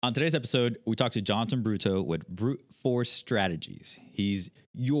On today's episode, we talked to Jonathan Brutto with Brute Strategies. He's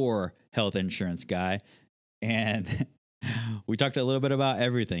your health insurance guy. And we talked a little bit about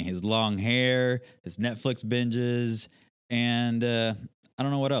everything. His long hair, his Netflix binges, and I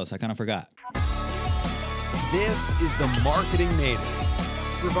don't know what else. I kind of forgot. This is the Marketing Natives,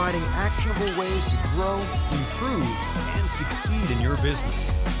 providing actionable ways to grow, improve, and succeed in your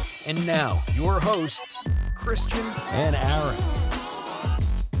business. And now, your hosts, Christian and Aaron.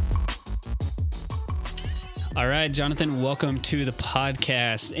 All right, Jonathan, welcome to the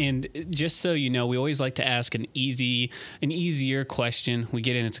podcast. And just so you know, we always like to ask an easier question. We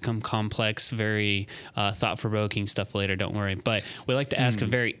get into some complex, very thought-provoking stuff later, don't worry. But we like to ask a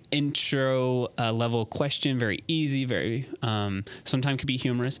very intro level question, very easy, very sometimes could be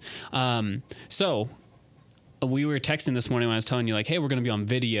humorous. So we were texting this morning when I was telling you, like, hey, we're going to be on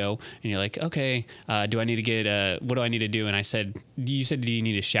video. And you're like, okay, do I need to get, what do I need to do? And I said, you said, do you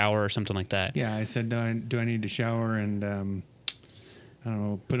need a shower or something like that? Yeah, I said, do I need to shower and, I don't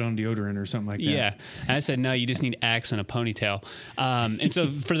know, put on deodorant or something like that? Yeah. And I said, no, you just need Axe and a ponytail. And so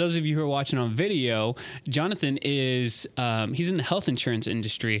for those of you who are watching on video, Jonathan is, he's in the health insurance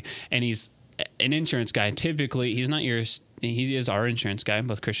industry, and he's an insurance guy. Typically, he is our insurance guy,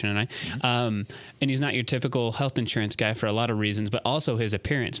 both Christian and I. And he's not your typical health insurance guy for a lot of reasons, but also his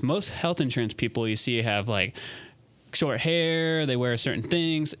appearance. Most health insurance people you see have like short hair, they wear certain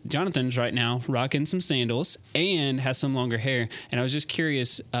things. Jonathan's right now rocking some sandals and has some longer hair. And I was just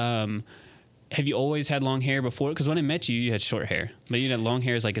curious, have you always had long hair before? Because when I met you, you had short hair. But you had long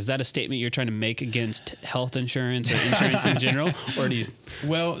hair. Is that a statement you're trying to make against health insurance or insurance in general? Or do you...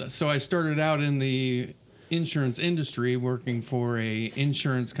 Well, so I started out in the insurance industry working for a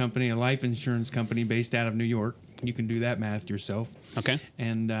life insurance company based out of New York. You can do that math yourself. Okay.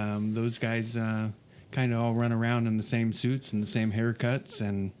 And those guys kind of all run around in the same suits and the same haircuts.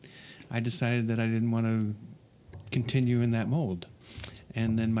 And I decided that I didn't want to continue in that mold.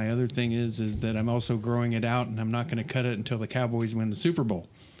 And then my other thing is that I'm also growing it out, and I'm not going to cut it until the Cowboys win the Super Bowl.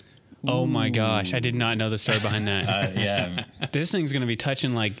 Oh my gosh, I did not know the story behind that. Yeah. This thing's going to be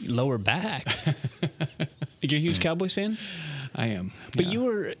touching like lower back. You're a huge Cowboys fan? I am. But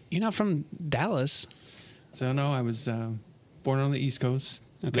yeah. you're not from Dallas. So no, I was born on the East Coast.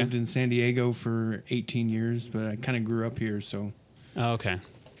 Okay. Lived in San Diego for 18 years, but I kind of grew up here. So Oh, okay.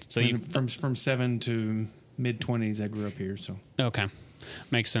 So from 7 to mid-20s, I grew up here. So okay.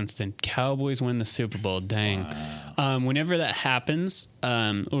 Makes sense then. Cowboys win the Super Bowl. Dang. Wow. Whenever that happens,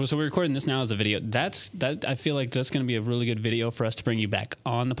 so we're recording this now as a video. I feel like that's going to be a really good video for us to bring you back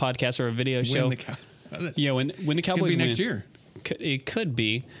on the podcast or a video show. When the Cowboys win win next year. It could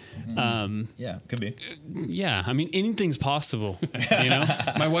be. Yeah, could be. Yeah, I mean, anything's possible, you know?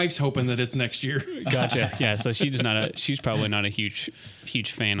 My wife's hoping that it's next year. Gotcha. Yeah, so she's probably not a huge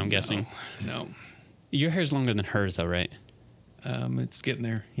fan, I'm guessing. No. Your hair's longer than hers, though, right? It's getting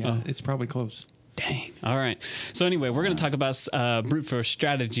there. Yeah, Oh. It's probably close. Dang. All right. So anyway, we're going to talk about Brute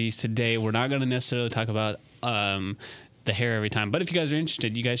Strategies today. We're not going to necessarily talk about the hair every time. But if you guys are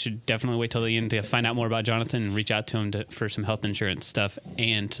interested, you guys should definitely wait till the end to find out more about Jonathan and reach out to him for some health insurance stuff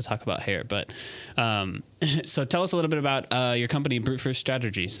and to talk about hair. But so tell us a little bit about your company, Brute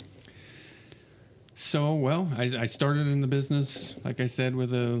Strategies. So, well, I started in the business, like I said,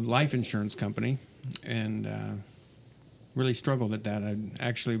 with a life insurance company, and really struggled at that. I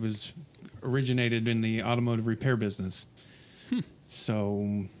actually was originated in the automotive repair business.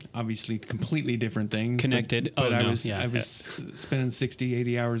 So obviously completely different things. Connected. But I was spending 60,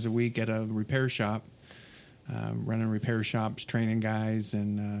 80 hours a week at a repair shop, running repair shops, training guys.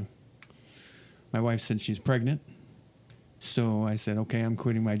 And my wife said she's pregnant. So I said, okay, I'm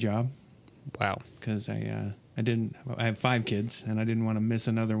quitting my job. Wow. Because I have 5 kids, and I didn't want to miss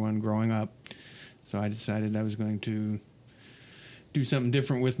another one growing up. So I decided I was going to do something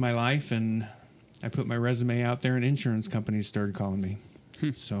different with my life, and I put my resume out there, and insurance companies started calling me.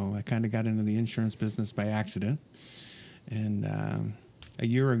 So I kind of got into the insurance business by accident. And a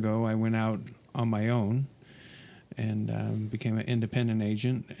year ago, I went out on my own and became an independent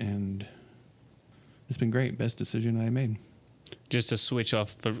agent, and it's been great. Best decision I made. Just to switch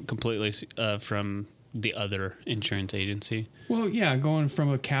off completely from the other insurance agency. Well, yeah, going from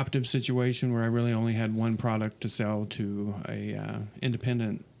a captive situation where I really only had one product to sell to a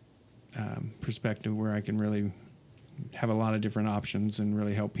independent perspective where I can really have a lot of different options and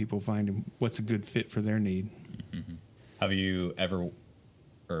really help people find what's a good fit for their need. Mm-hmm. Have you ever,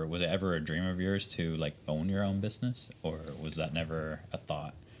 or was it ever a dream of yours to like own your own business, or was that never a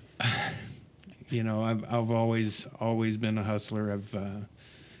thought? You know, I've always been a hustler.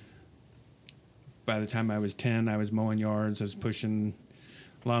 By the time I was 10, I was mowing yards. I was pushing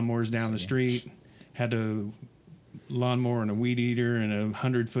lawnmowers down the street, had a lawnmower and a weed eater and a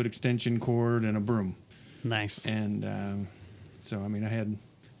 100-foot extension cord and a broom. Nice. And so, I mean, I had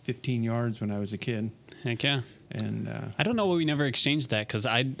 15 yards when I was a kid. Heck yeah. And I don't know why we never exchanged that, because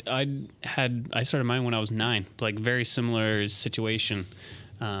I started mine when I was 9, like very similar situation.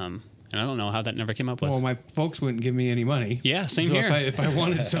 And I don't know how that never came up with. well, my folks wouldn't give me any money. Yeah, same so here. If I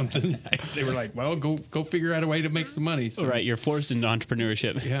wanted something, they were like, "Well, go figure out a way to make some money." So, Right, you're forced into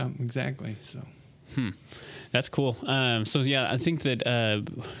entrepreneurship. Yeah, exactly. So That's cool. So yeah, I think that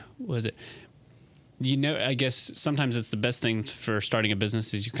what was it? I guess sometimes it's the best thing for starting a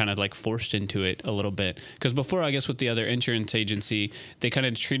business is you're kind of like forced into it a little bit. Because before, I guess with the other insurance agency, they kind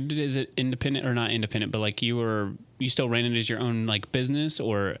of treated it as independent, or not independent, but like you still ran it as your own like business,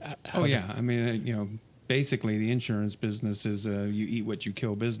 or? Oh yeah, I mean, basically the insurance business is you eat what you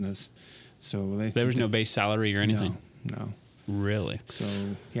kill business. So there was no base salary or anything. No. Really? So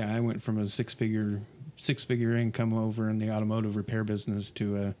yeah, I went from a six figure income over in the automotive repair business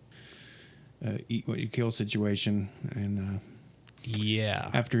to a eat what you kill situation. And yeah,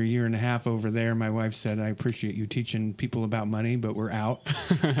 after a year and a half over there, my wife said, "I appreciate you teaching people about money, but we're out.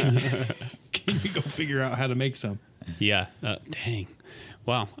 Can you go figure out how to make some?" Yeah. Dang.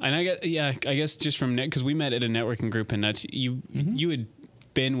 Wow. And I guess just from because we met at a networking group, and that's you. Mm-hmm. You had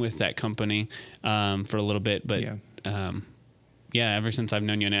been with that company for a little bit, but ever since I've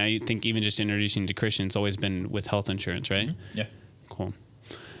known you, and I think even just introducing you to Christian, it's always been with health insurance, right? Mm-hmm. Yeah. Cool.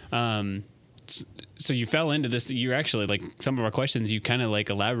 So you fell into this. You're actually like some of our questions you kind of like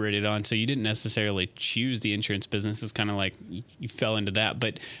elaborated on. So you didn't necessarily choose the insurance business. It's kind of like you fell into that.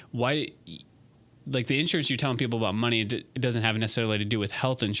 But why? Like the insurance you're telling people about money, it doesn't have necessarily to do with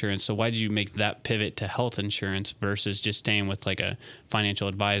health insurance. So why did you make that pivot to health insurance versus just staying with like a financial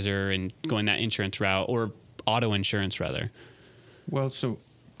advisor and going that insurance route, or auto insurance rather? Well, so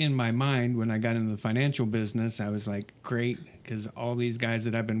in my mind, when I got into the financial business, I was like, great, because all these guys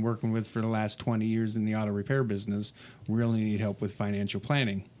that I've been working with for the last 20 years in the auto repair business really need help with financial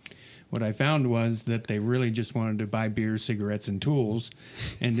planning. What I found was that they really just wanted to buy beer, cigarettes, and tools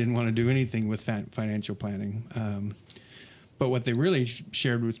and didn't want to do anything with financial planning. But what they really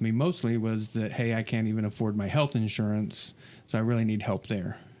shared with me mostly was that, hey, I can't even afford my health insurance, so I really need help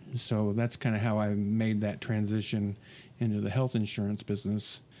there. So that's kind of how I made that transition into the health insurance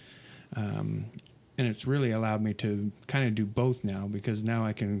business. And it's really allowed me to kind of do both now, because now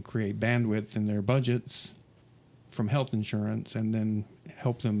I can create bandwidth in their budgets from health insurance and then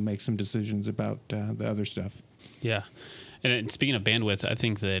help them make some decisions about the other stuff. Yeah. And speaking of bandwidth, I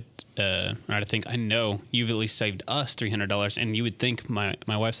think that, I know you've at least saved us $300. And you would think, my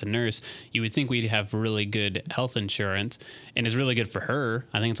wife's a nurse, you would think we'd have really good health insurance, and it's really good for her.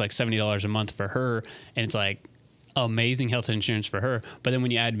 I think it's like $70 a month for her, and it's like amazing health insurance for her. But then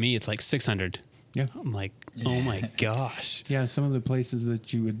when you add me, it's like $600. Yeah. I'm like, oh my gosh. Yeah, some of the places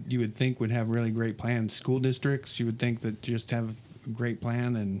that you would think would have really great plans, school districts, you would think that just have a great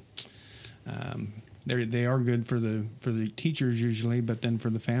plan, and they are good for the teachers usually, but then for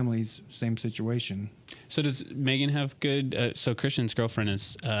the families, same situation. So does Megan have good? So Christian's girlfriend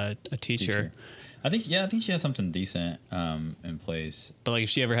is a teacher. I think she has something decent in place. But like, if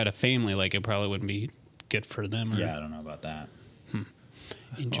she ever had a family, like it probably wouldn't be good for them. Or? Yeah, I don't know about that.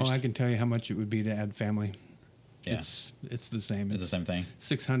 Well, I can tell you how much it would be to add family. Yeah. It's the same. It's the same thing.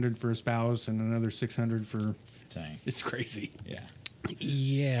 $600 for a spouse and another $600 for. Dang. It's crazy. Yeah.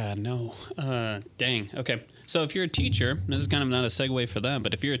 Yeah. No. Dang. Okay. So if you're a teacher, this is kind of not a segue for that,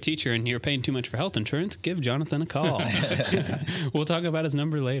 but if you're a teacher and you're paying too much for health insurance, give Jonathan a call. We'll talk about his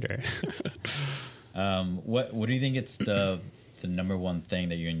number later. What do you think it's the number one thing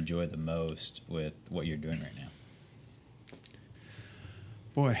that you enjoy the most with what you're doing right now?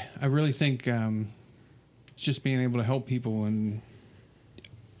 Boy, I really think just being able to help people, and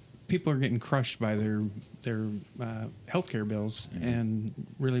people are getting crushed by their healthcare bills, mm-hmm. and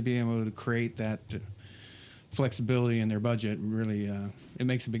really being able to create that flexibility in their budget really it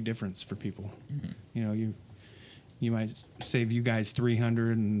makes a big difference for people. Mm-hmm. You know, you might save you guys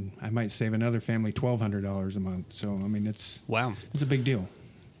 $300, and I might save another family $1,200 a month. So I mean, it's a big deal.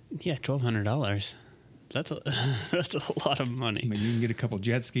 Yeah, $1,200. That's a lot of money. I mean, you can get a couple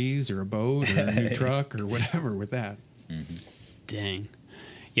jet skis or a boat or a new truck or whatever with that. Mm-hmm. Dang.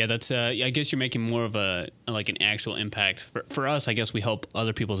 Yeah, that's. I guess you're making more of an actual impact for us. I guess we help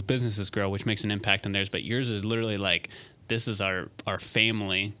other people's businesses grow, which makes an impact on theirs. But yours is literally like, this is our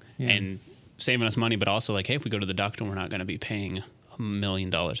family, and saving us money. But also like, hey, if we go to the doctor, we're not going to be paying $1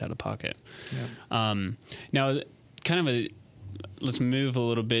 million out of pocket. Yeah. Now, kind of let's move a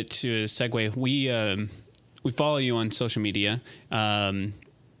little bit to a segue. We follow you on social media.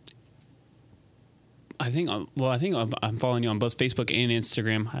 I think I'm following you on both Facebook and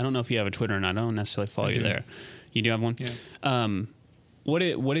Instagram. I don't know if you have a Twitter, and I don't necessarily follow you there. You do have one? Yeah.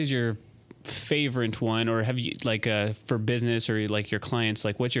 What is your favorite one, or have you like for business or like your clients?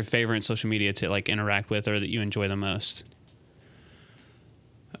 Like, what's your favorite social media to like interact with, or that you enjoy the most?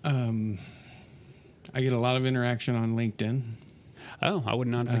 I get a lot of interaction on LinkedIn. Oh, I would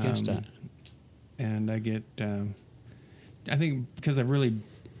not have guessed that. And I get, I think because I've really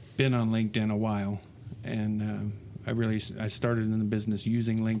been on LinkedIn a while, and I started in the business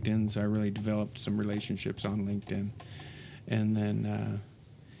using LinkedIn, so I really developed some relationships on LinkedIn. And then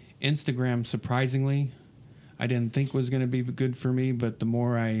Instagram, surprisingly, I didn't think was going to be good for me, but the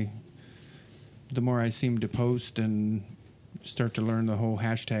more I seem to post and start to learn the whole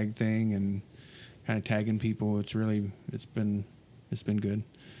hashtag thing and kind of tagging people, it's been good.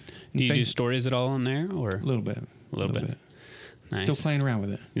 Do you do stories at all on there, or a little bit? A little bit. Nice. Still playing around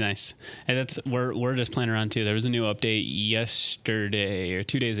with it. Nice. And we're just playing around too. There was a new update yesterday or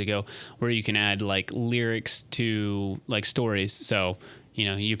 2 days ago where you can add like lyrics to like stories. So,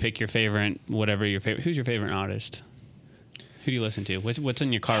 you pick your favorite, who's your favorite artist? Who do you listen to? What's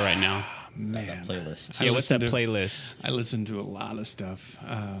in your car right now? Man, playlist. Yeah, what's that playlist? I listen to a lot of stuff.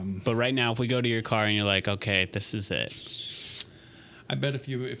 But right now, if we go to your car and you're like, okay, this is it. I bet if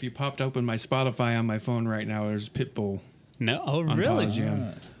you popped open my Spotify on my phone right now, there's Pitbull. No, oh really?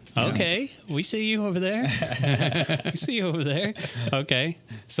 Yeah. Okay, we see you over there. We see you over there. Okay,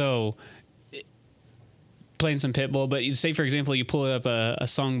 so playing some Pitbull, but you say, for example, you pull up a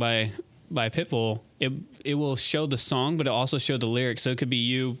song by Pitbull, it will show the song, but it also show the lyrics. So it could be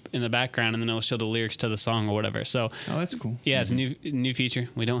you in the background, and then it'll show the lyrics to the song or whatever. So, that's cool. Yeah, it's a new feature.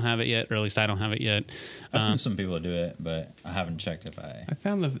 We don't have it yet, or at least I don't have it yet. I've seen some people do it, but I haven't checked if I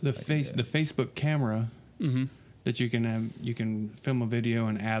found the Facebook camera that you can film a video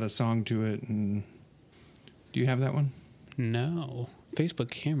and add a song to it. And do you have that one? No,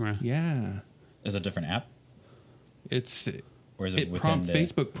 Facebook camera. Yeah, is it a different app? Or is it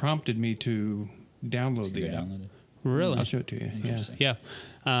Facebook prompted me to download the app. Really? I'll show it to you. Yeah.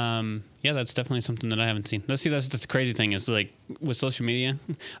 Yeah, that's definitely something that I haven't seen. That's the crazy thing is like with social media.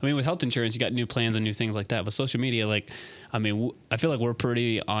 I mean, with health insurance, you got new plans and new things like that. But social media, I feel like we're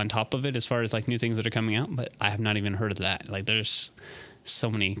pretty on top of it as far as like new things that are coming out. But I have not even heard of that. Like, there's so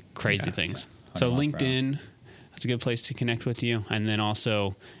many crazy things. So LinkedIn, that's a good place to connect with you, and then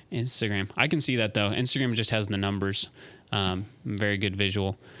also Instagram. I can see that though. Instagram just has the numbers. Very good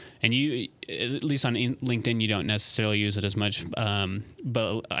visual. And you, at least on LinkedIn, you don't necessarily use it as much.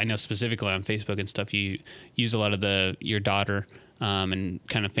 But I know specifically on Facebook and stuff, you use a lot of your daughter and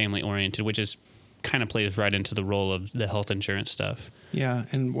kind of family oriented, which is kind of plays right into the role of the health insurance stuff. Yeah,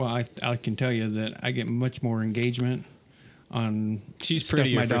 and I can tell you that I get much more engagement on She's stuff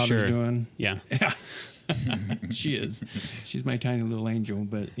prettier my for daughter's sure. doing. Yeah. She is. She's my tiny little angel.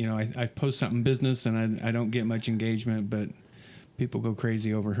 But I post something business and I don't get much engagement, but people go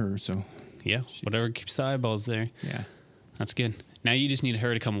crazy over her. So yeah, whatever keeps the eyeballs there. Yeah, that's good. Now you just need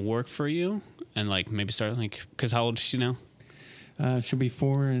her to come work for you and maybe start because how old is she now? She'll be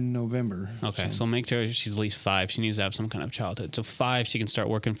 4 in November. Okay, so make sure she's at least 5. She needs to have some kind of childhood. So 5, she can start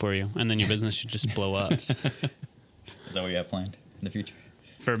working for you, and then your business should just blow up. Is that what you have planned in the future?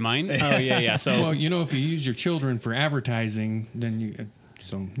 For mine? Oh, yeah. So, well, if you use your children for advertising, then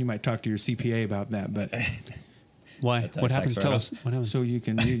you might talk to your CPA about that. But why? What happens? Tell us. What happens? So you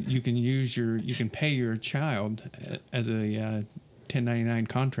can pay your child as a 1099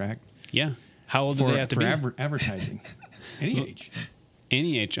 contract. Yeah. How old do they have to be? For advertising. Any age.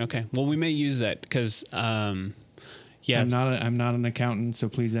 Any age. Okay. Well, we may use that because. Yeah, I'm not an accountant, so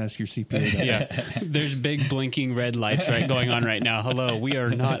please ask your CPA that. Yeah, there's big blinking red lights going on right now. Hello, we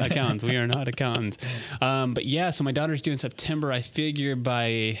are not accountants. We are not accountants. But yeah, so my daughter's due in September. I figure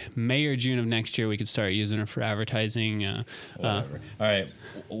by May or June of next year we could start using her for advertising. All right,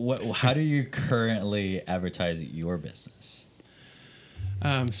 how do you currently advertise your business?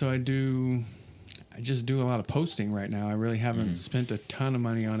 So I just do a lot of posting right now. I really haven't spent a ton of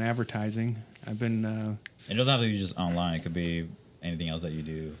money on advertising. I've been. It doesn't have to be just online. It could be anything else that you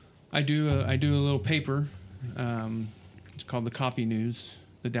do. I do a little paper. It's called the Coffee News,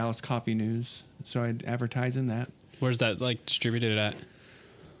 the Dallas Coffee News. So I advertise in that. Where's that distributed at?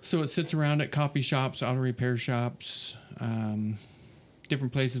 So it sits around at coffee shops, auto repair shops,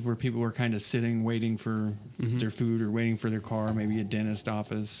 different places where people are kind of sitting, waiting for their food or waiting for their car, maybe a dentist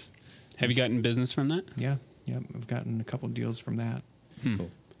office. Have you gotten business from that? Yeah. I've gotten a couple deals from that. That's cool.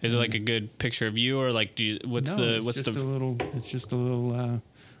 Is it like a good picture of you, or it's just a little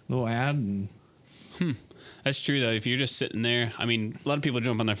little ad. And That's true, though. If you're just sitting there, I mean, a lot of people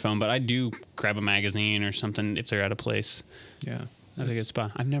jump on their phone, but I do grab a magazine or something if they're out of place. Yeah. That's a good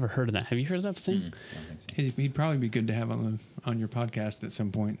spot. I've never heard of that. Have you heard of that thing? He'd probably be good to have on your podcast at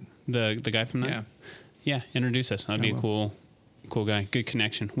some point. The guy from that? Yeah. Yeah, introduce us. That'd be a cool guy. Good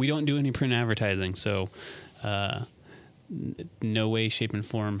connection. We don't do any print advertising, so no way, shape, and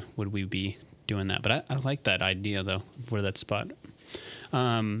form would we be doing that. But I like that idea, though, for that spot.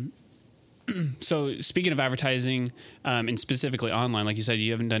 So speaking of advertising, and specifically online, like you said,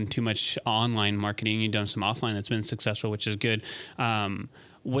 you haven't done too much online marketing. You've done some offline that's been successful, which is good.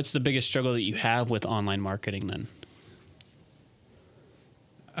 What's the biggest struggle that you have with online marketing then?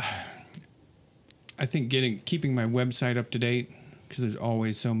 I think keeping my website up to date, because there's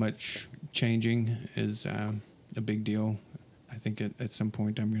always so much changing, is a big deal. I think at some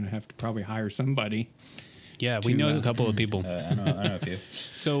point I'm going to have to probably hire somebody. Yeah, we know a couple of people. I know a few.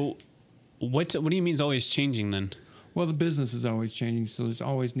 So what do you mean is always changing then? Well, the business is always changing, so there's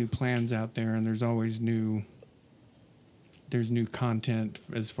always new plans out there, and there's always new content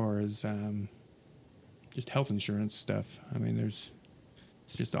as far as just health insurance stuff. I mean, it's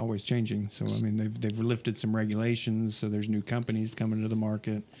just always changing. So I mean, they've lifted some regulations, so there's new companies coming to the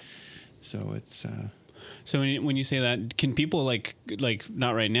market. So it's. So when you say that, can people like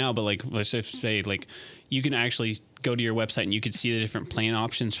not right now, but like let's just say like you can actually go to your website and you could see the different plan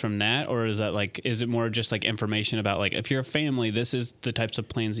options from that, or is it more just like information about like if you're a family, this is the types of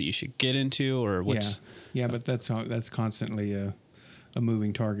plans that you should get into, or what's? Yeah, but that's constantly a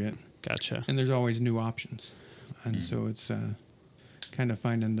moving target. Gotcha. And there's always new options, and so it's kind of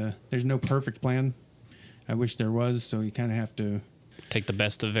finding there's no perfect plan. I wish there was, so you kind of have to take the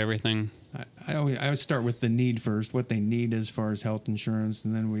best of everything. I would start with the need first, what they need as far as health insurance,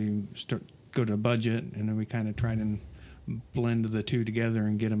 and then we go to a budget, and then we kind of try to blend the two together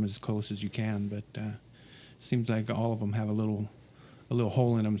and get them as close as you can. But seems like all of them have a little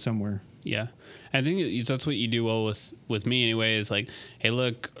hole in them somewhere. Yeah, I think that's what you do well with me anyway. Is like, hey,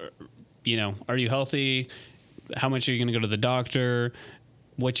 look, are you healthy? How much are you going to go to the doctor?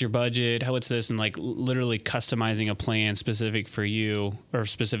 What's your budget? What's this? And like literally customizing a plan specific for you or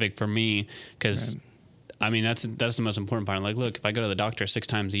specific for me. Because I mean, that's the most important part. Like, look, if I go to the doctor 6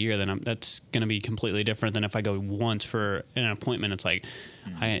 times a year, then that's going to be completely different than if I go once for an appointment. It's like,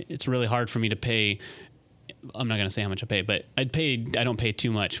 it's really hard for me to pay. I'm not going to say how much I pay, but I don't pay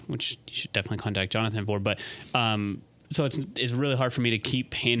too much, which you should definitely contact Jonathan for. But, so it's really hard for me to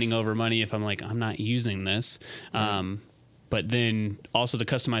keep handing over money if I'm like, I'm not using this. But then also the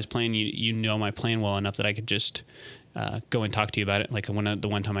customized plan, you know my plan well enough that I could just go and talk to you about it. Like the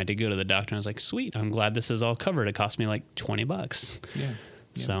one time I did go to the doctor, I was like, sweet, I'm glad this is all covered. It cost me like $20. Yeah.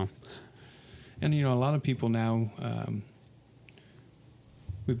 So, and a lot of people now,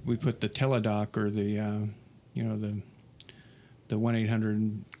 we put the teledoc or the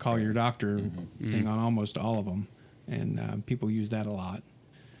 1-800 call your doctor thing on almost all of them, and people use that a lot.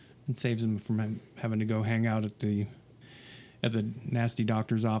 It saves them from having to go hang out at the nasty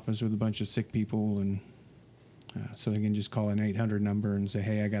doctor's office with a bunch of sick people, and so they can just call an 800 number and say,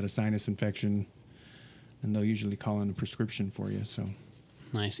 hey, I got a sinus infection, and they'll usually call in a prescription for you. So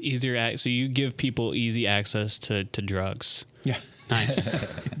nice. Easier. So you give people easy access to drugs. Yeah. Nice.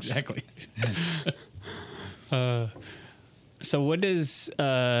 Exactly. So what does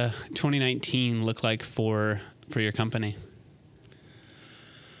 2019 look like for your company?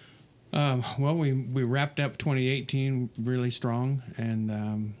 Well, we wrapped up 2018 really strong,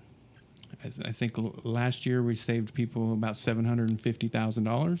 and I think last year we saved people about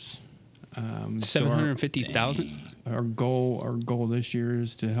 $750,000. $750,000. Our goal this year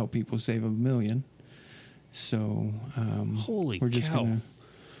is to help people save $1 million. So holy we're just cow.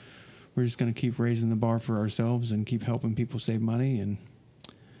 We're just gonna keep raising the bar for ourselves and keep helping people save money, and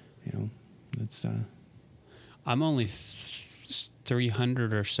it's. I'm only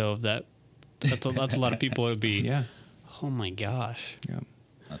 300 or so of that. That's a lot of people. It would be. Yeah. Oh my gosh. Yeah.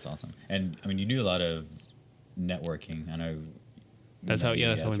 That's awesome. And I mean, you do a lot of networking. I know. That's how we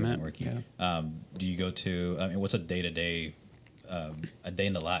met. Networking. Yeah. Do you go to? I mean, what's a day-to-day, a day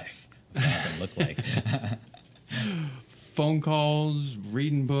in the life? What does that look like? Phone calls,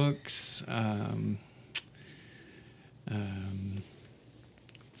 reading books,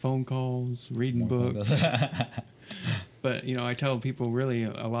 phone calls, reading books. But I tell people really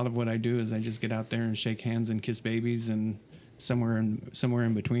a lot of what I do is I just get out there and shake hands and kiss babies, and somewhere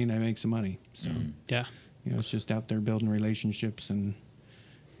in between I make some money. So yeah, it's just out there building relationships, and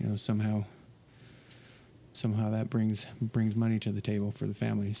somehow that brings money to the table for the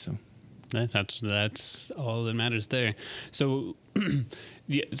family. So That's all that matters there. So,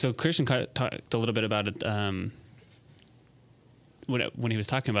 so Christian talked a little bit about it when he was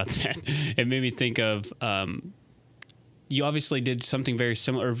talking about that. It made me think of you obviously did something very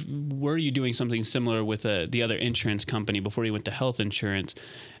similar. Or were you doing something similar with the other insurance company before you went to health insurance?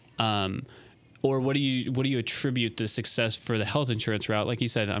 Or what do you attribute the success for the health insurance route? Like you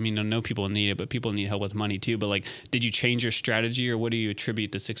said, I mean, I know people need it, but people need help with money too. But like, did you change your strategy, or what do you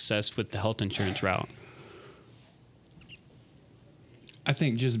attribute the success with the health insurance route? I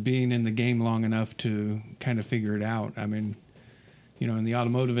think just being in the game long enough to kind of figure it out. I mean, you know, in the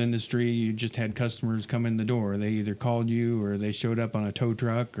automotive industry, you just had customers come in the door. They either called you or they showed up on a tow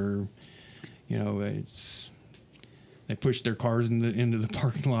truck, or, you know, they pushed their cars into the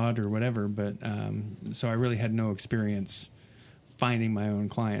parking lot or whatever. But so I really had no experience finding my own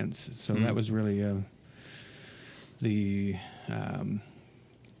clients. So that was really the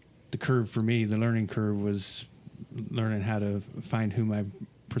curve for me. The learning curve was learning how to find who my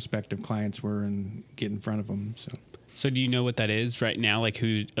prospective clients were and get in front of them. So do you know what that is right now? Like,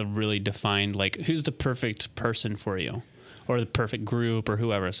 who really defined, like, who's the perfect person for you, or the perfect group, or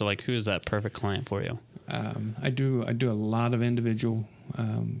whoever? So like, who's that perfect client for you? I do a lot of individual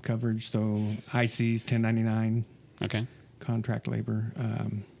coverage, so ICs, 1099, okay, contract labor.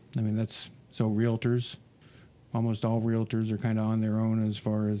 I mean, that's so realtors. Almost all realtors are kind of on their own as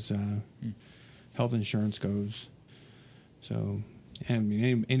far as health insurance goes. So, I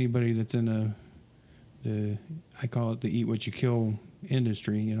mean, anybody that's in I call it the eat what you kill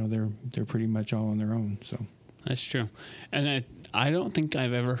industry. You know, they're pretty much all on their own. So that's true, and I don't think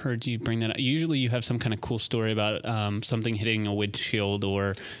I've ever heard you bring that up. Usually you have some kind of cool story about something hitting a windshield,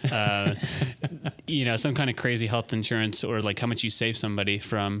 or you know, some kind of crazy health insurance, or like how much you save somebody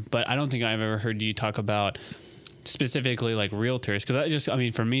from. But I don't think I've ever heard you talk about specifically like realtors, because I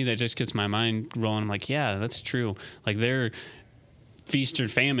mean, for me, that just gets my mind rolling. I'm like, yeah, that's true. Like, they're feast or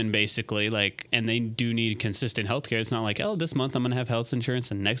famine, basically, like, and they do need consistent health care. It's not like, oh, this month I'm going to have health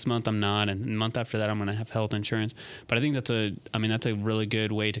insurance and next month I'm not, and the month after that I'm going to have health insurance. But I think that's a really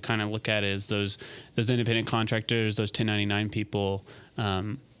good way to kind of look at it, is those independent contractors, those 1099 people,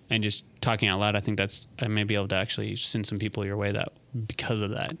 and just talking out loud. I think I may be able to actually send some people your way that because of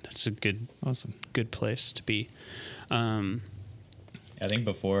that. That's a good place to be. I think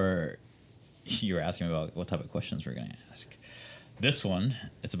before you were asking about what type of questions we're going to ask. This one,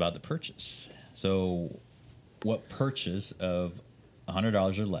 it's about the purchase. So what purchase of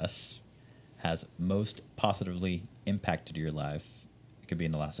 $100 or less has most positively impacted your life? It could be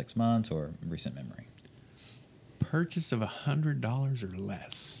in the last 6 months or recent memory. Purchase of $100 or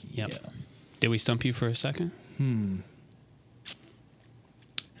less. Yep. Yeah. Did we stump you for a second?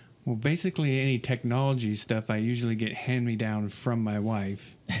 Well, basically any technology stuff I usually get hand-me-down from my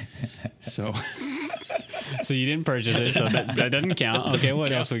wife. So... So you didn't purchase it, so that doesn't count. Okay, what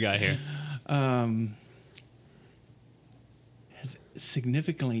else we got here? Has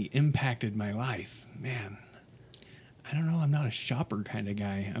significantly impacted my life. Man, I don't know. I'm not a shopper kind of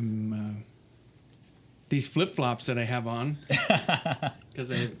guy. I'm these flip-flops that I have on,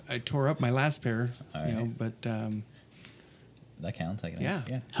 because I tore up my last pair. All you right. know, but that counts. yeah.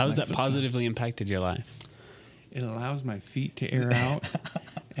 How has My that positively impacted your life? It allows my feet to air out,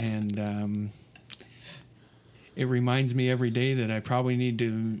 and it reminds me every day that I probably need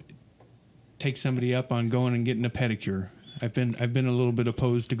to take somebody up on going and getting a pedicure. I've been a little bit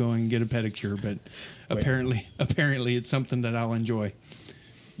opposed to going and get a pedicure, but apparently it's something that I'll enjoy.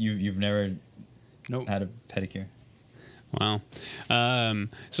 You've never Nope. had a pedicure? Wow.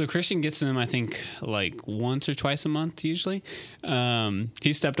 So Christian gets them, I think, like once or twice a month usually.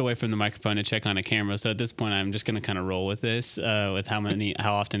 He stepped away from the microphone to check on a camera. So at this point, I'm just going to kind of roll with this, with how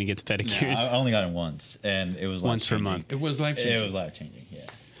often he gets pedicures. I only got it once, and it was Once per life-changing. month. It was life-changing. It was life-changing, yeah.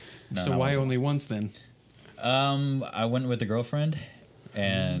 No, So not why once a only once then? month. I went with a girlfriend,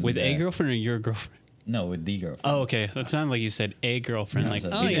 and With a girlfriend or your girlfriend? No, with the girlfriend. Oh, okay. That sounded like you said a girlfriend. No, Like,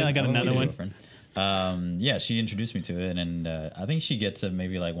 it's oh, yeah, I got another one. Girlfriend. Yeah, she introduced me to it, and I think she gets it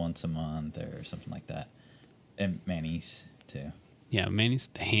maybe like once a month or something like that. And manis too. Yeah, manis,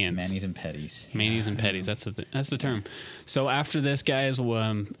 the hands. Manis and petties. Manis and petties. That's the term. So after this, guys,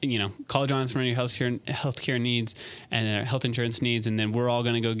 call Jonathan for your healthcare needs and health insurance needs, and then we're all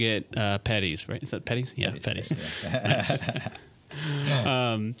going to go get petties, right? Is that petties? Yeah, petties.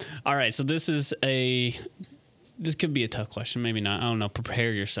 All right, so this could be a tough question. Maybe not. I don't know.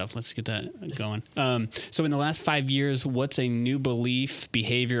 Prepare yourself. Let's get that going. So in the last 5 years, what's a new belief,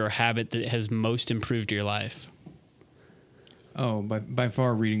 behavior, or habit that has most improved your life? Oh, by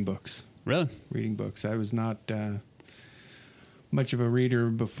far reading books. Really? Reading books. I was not much of a reader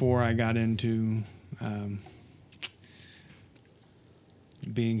before I got into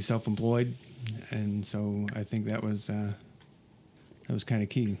being self-employed, and so I think that was kind of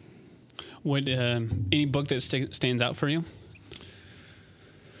key. What any book that stands out for you?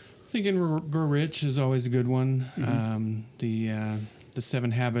 Thinking Grow Rich is always a good one. Mm-hmm. The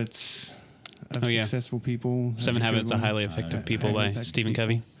 7 Habits of Successful People. 7 Habits of Highly Effective People by Stephen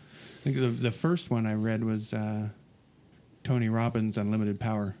Covey. I think the first one I read was Tony Robbins' Unlimited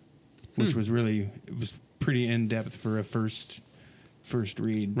Power, which was pretty in depth for a first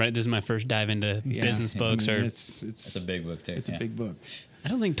read. Right, this is my first dive into business books. It's a big book too. It's a big book. I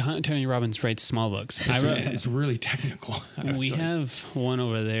don't think Tony Robbins writes small books. It's really technical. We have one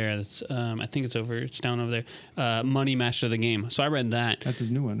over there. That's I think it's down over there. Money Master the Game. So I read that. That's his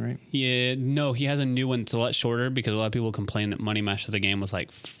new one, right? Yeah, no, he has a new one. It's a lot shorter because a lot of people complain that Money Master the Game was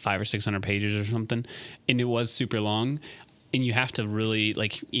like 500 or 600 pages or something, and it was super long. And you have to really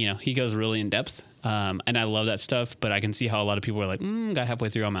he goes really in depth. And I love that stuff, but I can see how a lot of people are like, got halfway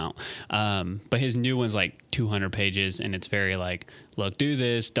through, I'm out. But his new one's like 200 pages, and it's very like, look, do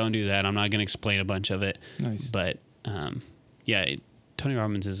this, don't do that. I'm not going to explain a bunch of it. Nice. But Tony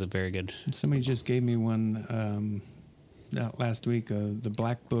Robbins is a very good. Somebody just gave me one last week, the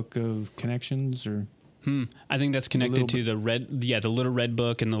Black Book of Connections, or. I think that's connected to the Little Red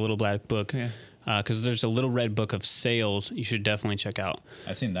Book and the Little Black Book. Yeah. Because there's a Little Red Book of Sales you should definitely check out.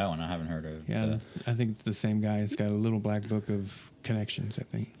 I've seen that one. I haven't heard of. Yeah, I think it's the same guy. It's got a Little Black Book of Connections, I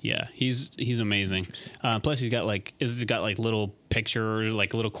think. Yeah, he's amazing. Plus, he's got little picture,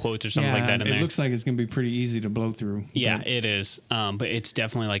 like little quotes or something like that in there. It looks like it's going to be pretty easy to blow through. Yeah, it is. But it's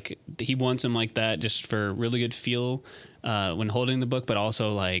definitely like he wants them like that just for really good feel when holding the book, but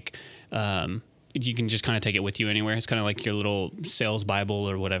also like. You can just kind of take it with you anywhere. It's kind of like your little sales Bible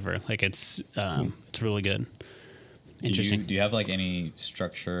or whatever. Like it's really good. Interesting. Do you have like any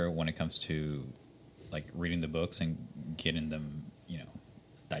structure when it comes to like reading the books and getting them,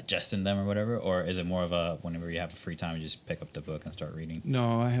 digesting them or whatever? Or is it more of a whenever you have free time, you just pick up the book and start reading?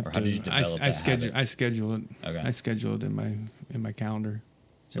 No, I have or how did you develop that habit? I schedule it. Okay. I schedule it in my calendar.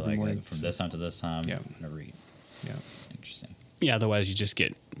 So every morning. From this time to this time, Yeah. I'm gonna read. Yeah. Interesting. Yeah, otherwise you just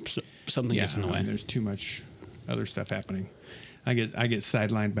get something gets in the way. There's too much other stuff happening. I get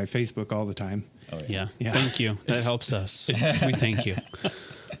sidelined by Facebook all the time. Oh Yeah. Thank you. That helps us. We thank you.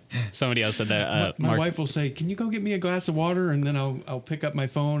 Somebody else said that. My wife will say, "Can you go get me a glass of water?" And then I'll pick up my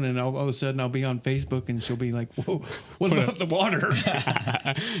phone, and all of a sudden I'll be on Facebook, and she'll be like, "Whoa, what about the water?"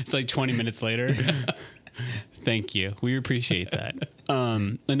 It's like 20 minutes later. Thank you. We appreciate that.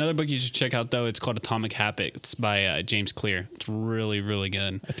 Another book you should check out, though, it's called Atomic Habits by James Clear. It's really, really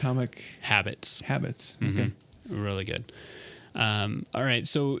good. Atomic Habits. Mm-hmm. Okay. Really good. All right.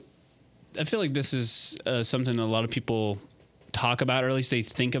 So I feel like this is something that a lot of people talk about, or at least they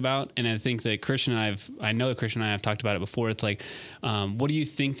think about. And I think that I know that Christian and I have talked about it before. It's like, what do you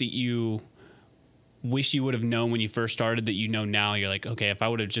think that you wish you would have known when you first started that you know now? You're like, okay, if I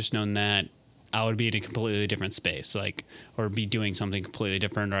would have just known that, I would be in a completely different space, or be doing something completely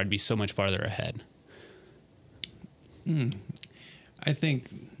different, or I'd be so much farther ahead. I think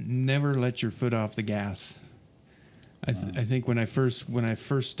never let your foot off the gas. I think when I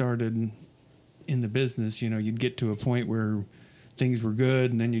first started in the business, you'd get to a point where things were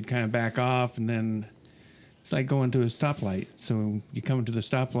good, and then you'd kind of back off, and then it's like going to a stoplight. So you come to the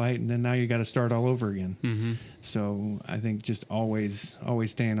stoplight, and then now you got to start all over again. Mm-hmm. So I think just always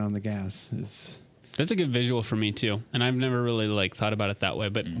staying on the gas is. That's a good visual for me too, and I've never really thought about it that way.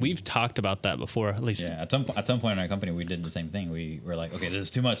 But we've talked about that before, at least. Yeah, at some point in our company, we did the same thing. We were like, okay, this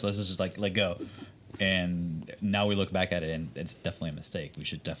is too much. Let's just let go. And now we look back at it, and it's definitely a mistake. We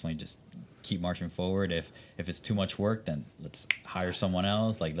should definitely just keep marching forward. If it's too much work, then let's hire someone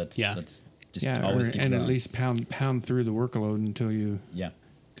else. Let's just always keep and going. at least pound through the workload until you. Yeah.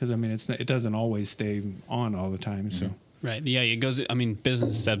 Because it doesn't always stay on all the time. Mm-hmm. So. Right. Yeah. It goes. I mean,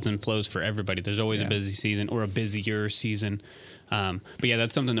 business ebbs and flows for everybody. There's always a busy season or a busier season. But yeah,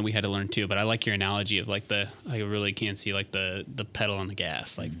 that's something that we had to learn too. But I like your analogy of I really can't see the pedal on the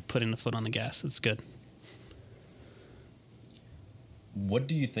gas, putting the foot on the gas. It's good. What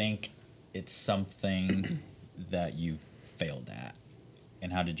do you think it's something that you failed at,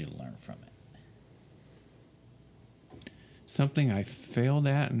 and how did you learn from it? Something I failed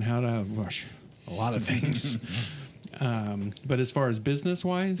at, and how to rush a lot of things. But as far as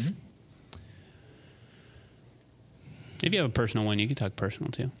business-wise... If you have a personal one, you can talk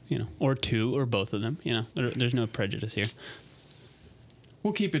personal too, or two, or both of them. There's no prejudice here.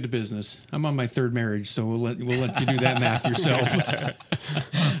 We'll keep it to business. I'm on my third marriage, so we'll let you do that math yourself.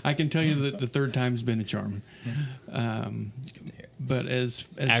 I can tell you that the third time's been a charm. Good to hear. But as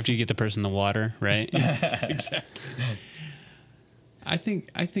after you get the person the water, right? exactly. I think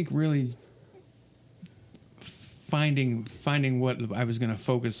really finding what I was going to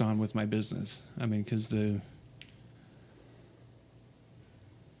focus on with my business. I mean, because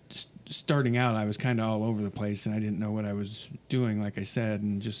starting out, I was kind of all over the place, and I didn't know what I was doing, like I said,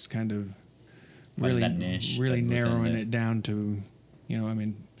 and just kind of really narrowing it down to, I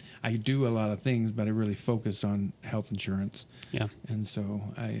mean, I do a lot of things, but I really focus on health insurance. Yeah. And so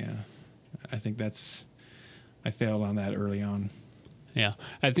I think I failed on that early on. Yeah.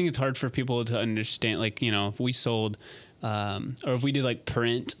 I think it's hard for people to understand, like, if we sold, or if we did like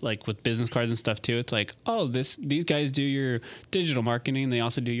print, like with business cards and stuff too, it's like, oh, these guys do your digital marketing. They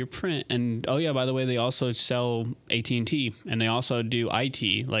also do your print. And oh yeah, by the way, they also sell AT&T and they also do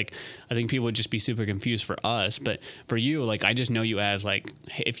IT. Like, I think people would just be super confused for us, but for you, like, I just know you as like,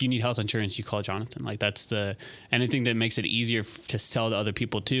 hey, if you need health insurance, you call Jonathan. Like anything that makes it easier to sell to other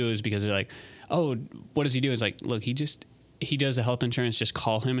people too, is because they're like, oh, what does he do? It's like, look, he does the health insurance, just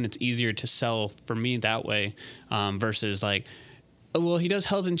call him, and it's easier to sell for me that way versus like, oh, well, he does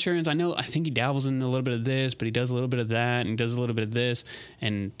health insurance. I think he dabbles in a little bit of this, but he does a little bit of that, and he does a little bit of this.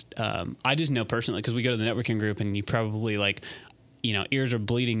 And I just know personally, because we go to the networking group, and you probably like, ears are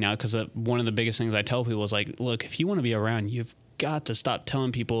bleeding now, because one of the biggest things I tell people is like, look, if you want to be around, you've got to stop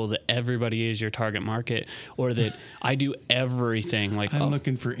telling people that everybody is your target market, or that I do everything. Like, I'm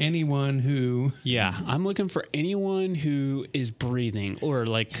looking for anyone who... Yeah, I'm looking for anyone who is breathing, or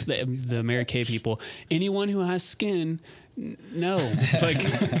like the Mary Kay people, anyone who has skin. No, like,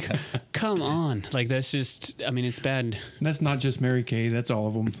 come on. Like, that's just, I mean, it's bad. That's not just Mary Kay. That's all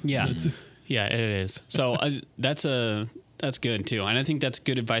of them. Yeah. Yeah, it is. So that's good too. And I think that's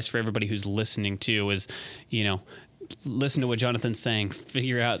good advice for everybody who's listening too, is, listen to what Jonathan's saying,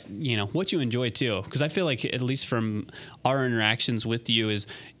 figure out, what you enjoy too. Because I feel like, at least from our interactions with you, is,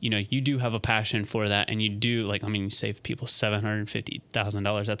 you do have a passion for that, and you do, like, I mean, you save people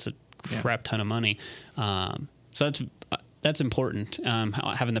 $750,000. That's a crap ton of money. So that's important,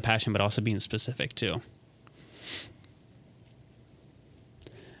 having the passion, but also being specific too.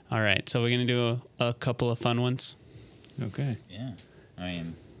 All right, so we're going to do a couple of fun ones. Okay. Yeah. I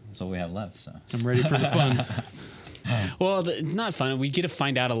mean, that's all we have left, so. I'm ready for the fun. Well, not fun. We get to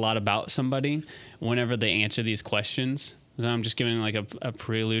find out a lot about somebody whenever they answer these questions. So I'm just giving like a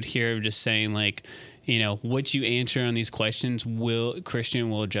prelude here, just saying, like, what you answer on these questions, Christian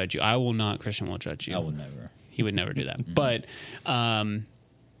will judge you. I will not. Christian will judge you. I will never. He would never do that. Mm-hmm. But,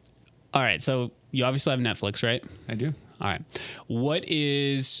 all right. So you obviously have Netflix, right? I do. All right. What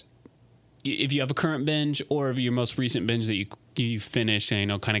is, if you have a current binge, or if your most recent binge that you finished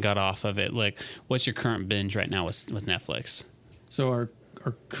and kind of got off of it, like, what's your current binge right now with Netflix? So our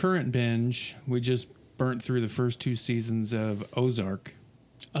current binge, we just burnt through the first 2 seasons of Ozark.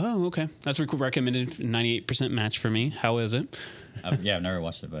 Oh, okay. That's recommended 98% match for me. How is it? I've never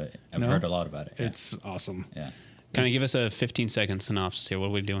watched it, but I've heard a lot about it. Yeah. It's awesome. Yeah. Kind of give us a 15-second synopsis here. What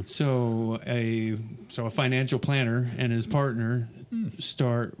are we doing? So a financial planner and his partner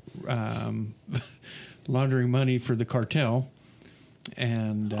start laundering money for the cartel,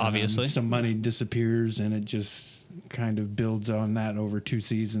 and obviously some money disappears, and it just kind of builds on that over 2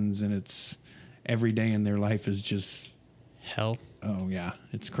 seasons, and it's every day in their life is just hell. Oh yeah,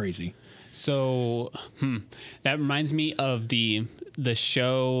 it's crazy. So, that reminds me of the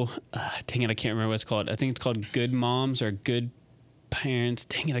show. Dang it, I can't remember what it's called. I think it's called Good Moms or Good Parents.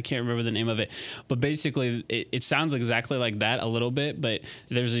 Dang it, I can't remember the name of it. But basically, it sounds exactly like that a little bit. But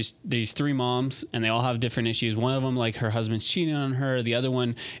there's these 3 moms, and they all have different issues. One of them, like, her husband's cheating on her. The other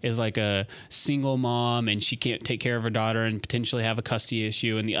one is like a single mom, and she can't take care of her daughter and potentially have a custody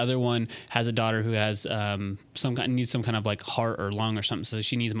issue. And the other one has a daughter who has needs some kind of like heart or lung or something, so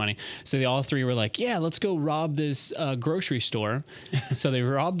she needs money. So they all 3 were like, yeah, let's go rob this grocery store. So they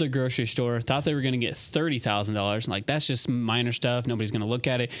robbed the grocery store, thought they were going to get $30,000, and like, that's just minor stuff, nobody's going to look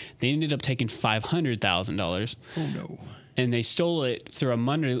at it. They ended up taking $500,000. Oh no. And they stole it through a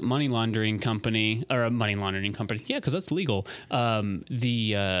money laundering company, or a money laundering company. Yeah, because that's legal.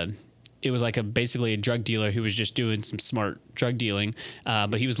 It was like basically a drug dealer who was just doing some smart drug dealing,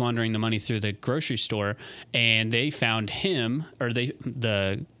 but he was laundering the money through the grocery store, and they found him, or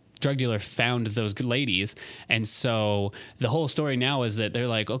the drug dealer found those ladies. And so the whole story now is that they're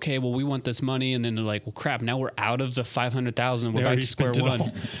like, okay, well, we want this money. And then they're like, well, crap, now we're out of the $500,000. We're back to square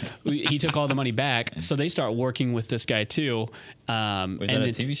one. He took all the money back. So they start working with this guy too. Was that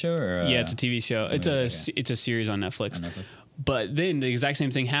a TV show? Or yeah, it's a TV show. It's a series on Netflix. But then the exact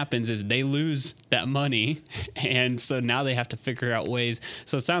same thing happens is they lose that money. And so now they have to figure out ways.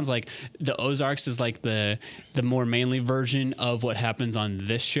 So it sounds like the Ozarks is like the more manly version of what happens on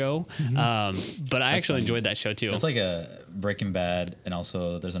this show. But I actually enjoyed that show too. It's like a Breaking Bad, and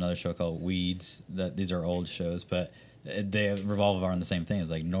also there's another show called Weeds. That these are old shows, but they revolve around the same thing.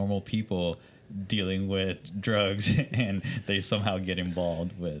 It's like normal people dealing with drugs, and they somehow get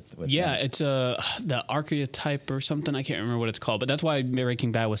involved with yeah, that. it's the archetype or something. I can't remember what it's called, but that's why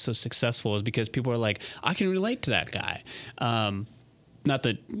Breaking Bad was so successful, is because people are like, I can relate to that guy. Not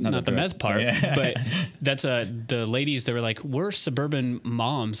the meth part, yeah. But that's the ladies that were like, we're suburban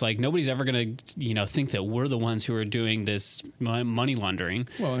moms. Like nobody's ever gonna think that we're the ones who are doing this money laundering.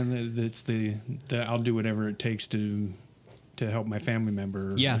 Well, and it's the I'll do whatever it takes to help my family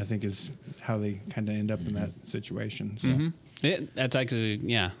member. Yeah, I think is how they kind of end up in that situation. So. That's actually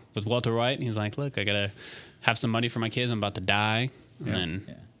with Walter White. He's like, look, I gotta have some money for my kids. I'm about to die, and then.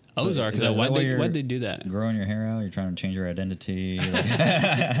 Yeah. Ozark. So why'd they do that? Growing your hair out? You're trying to change your identity? We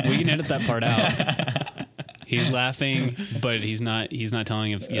can edit that part out. He's laughing, but he's not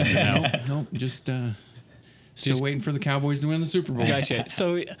telling if yes or no. No, just waiting for the Cowboys to win the Super Bowl. Gotcha.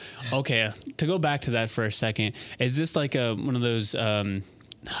 So, okay, to go back to that for a second, is this like one of those?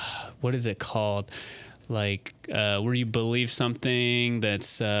 What is it called? Like where you believe something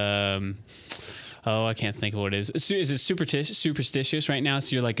that's. I can't think of what it is. Is it superstitious right now?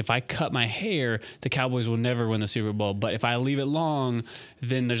 So you're like, if I cut my hair, the Cowboys will never win the Super Bowl. But if I leave it long,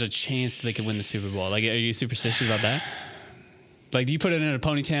 then there's a chance that they could win the Super Bowl. Like, are you superstitious about that? Like, do you put it in a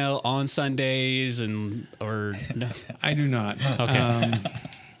ponytail on Sundays or no? I do not. Okay.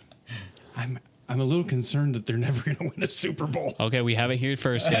 I'm a little concerned that they're never going to win a Super Bowl. Okay, we have it here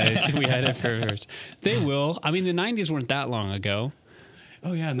first, guys. We had it first. They will. I mean, the 90s weren't that long ago.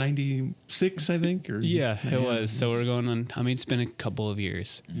 Oh, yeah, 96, I think. It was. So we're going on. I mean, it's been a couple of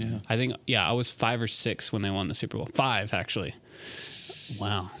years. Yeah. I think, I was 5 or 6 when they won the Super Bowl. 5, actually.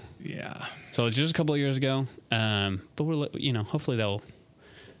 Wow. Yeah. So it's just a couple of years ago. But we're, hopefully that will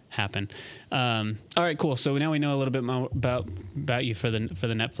happen. All right, cool. So now we know a little bit more about you for the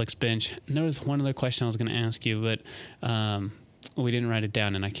Netflix binge. And there was one other question I was going to ask you, but we didn't write it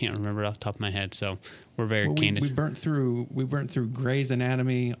down, and I can't remember it off the top of my head. So we're very candid. We burnt through Grey's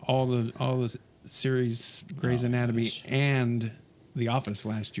Anatomy, all the series Grey's Anatomy, and The Office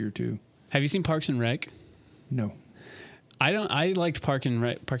last year too. Have you seen Parks and Rec? No. I liked Parks and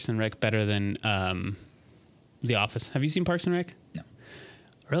Rec better than The Office. Have you seen Parks and Rec? No.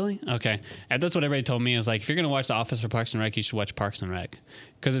 Really? Okay. And that's what everybody told me is like, if you're going to watch The Office or Parks and Rec, you should watch Parks and Rec.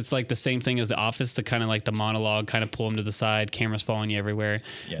 Because it's like the same thing as The Office, the kind of like the monologue, kind of pull them to the side, cameras following you everywhere.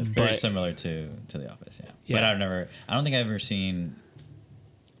 Yeah, it's very similar to The Office, yeah. But I don't think I've ever seen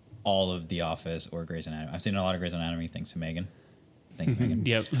all of The Office or Grey's Anatomy. I've seen a lot of Grey's Anatomy thanks to Megan. Thank you, Megan.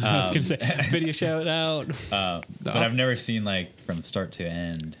 Yep. I was going to say, video shout out. But I've never seen like from start to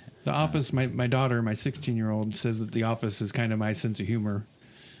end. The Office, my daughter, my 16-year-old, says that The Office is kind of my sense of humor.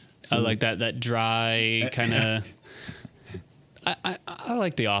 So, I like that dry kind of. I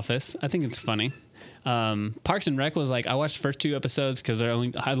like The Office. I think it's funny. Parks and Rec was like, I watched the first 2 episodes because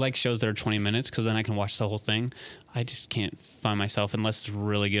I like shows that are 20 minutes because then I can watch the whole thing. I just can't find myself, unless it's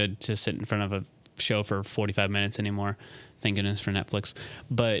really good, to sit in front of a show for 45 minutes anymore. Thank goodness for Netflix.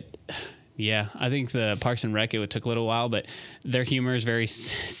 But yeah, I think the Parks and Rec, it took a little while, but their humor is very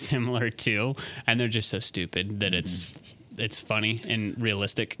similar too, and they're just so stupid that it's funny and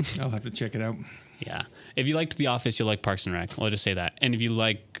realistic. I'll have to check it out. Yeah. If you liked The Office, you'll like Parks and Rec. I'll just say that. And if you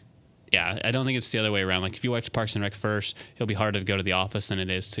like, I don't think it's the other way around. Like, if you watch Parks and Rec first, it'll be harder to go to The Office than it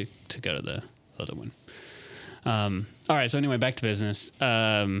is to go to the other one. All right. So anyway, back to business.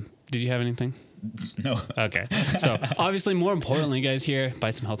 Did you have anything? No. Okay. So obviously, more importantly, guys, here,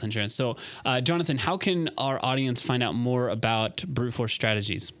 buy some health insurance. So, Jonathan, how can our audience find out more about Brute Force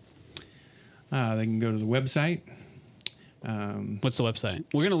Strategies? They can go to the website. What's the website?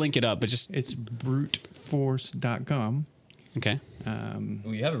 We're going to link it up, but it's bruteforce.com. Okay.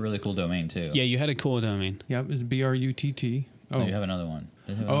 Well, you have a really cool domain too. Yeah, you had a cool domain. Yep, it's BRUTT. Oh, you have another one.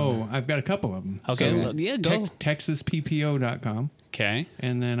 I've got a couple of them. Okay, so, go. TexasPPO.com. Okay.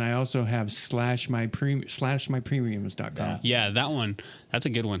 And then I also have /mypremiums.com. Yeah, that one. That's a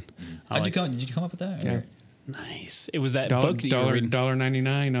good one. Did you come up with that? Yeah. Nice. It was that book that you were reading.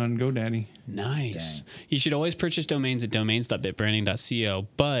 $1.99 on GoDaddy. Nice. Dang. You should always purchase domains at domains.bitbranding.co,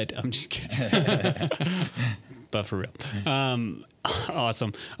 but I'm just kidding. But for real.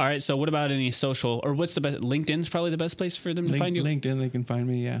 Awesome. All right. So what about any social, or what's the best? LinkedIn's probably the best place for them to find you? LinkedIn, they can find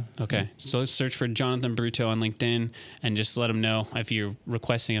me, yeah. Okay. So let's search for Jonathan Brutto on LinkedIn and just let him know. If you're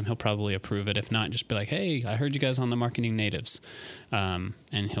requesting him, he'll probably approve it. If not, just be like, hey, I heard you guys on the Marketing Natives. And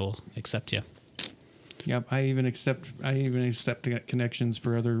he'll accept you. Yep. I even accept connections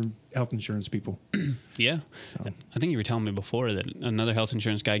for other health insurance people. Yeah. So. I think you were telling me before that another health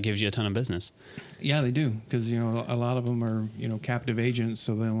insurance guy gives you a ton of business. Yeah, they do. Because, a lot of them are, captive agents,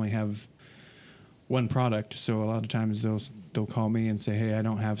 so they only have one product. So a lot of times they'll call me and say, hey, I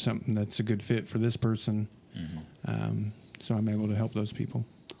don't have something that's a good fit for this person. Mm-hmm. So I'm able to help those people.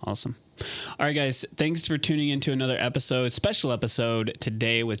 Awesome. All right, guys, thanks for tuning into another special episode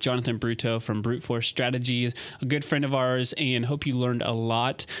today with Jonathan Brutto from Brute Force Strategies, a good friend of ours, and hope you learned a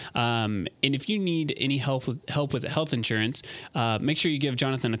lot. And if you need any help with health insurance, make sure you give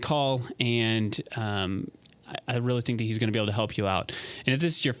Jonathan a call, and I really think that he's going to be able to help you out. And if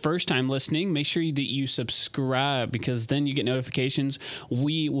this is your first time listening, make sure that you subscribe, because then you get notifications.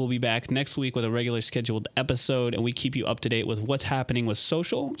 We will be back next week with a regular scheduled episode, and we keep you up to date with what's happening with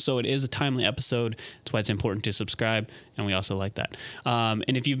social. So it is a timely episode. That's why it's important to subscribe, and we also like that.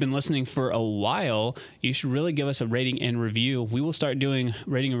 And if you've been listening for a while, you should really give us a rating and review. We will start doing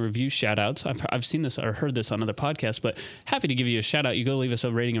rating and review shout-outs. I've seen this or heard this on other podcasts, but happy to give you a shout-out. You go leave us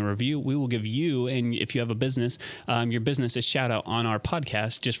a rating and review. We will give you, and if you have a business, your business a shout out on our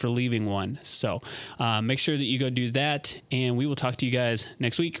podcast just for leaving one. So make sure that you go do that, and we will talk to you guys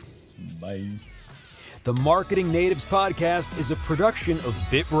next week. Bye. The Marketing Natives podcast is a production of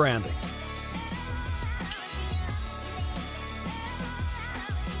Bit Branding.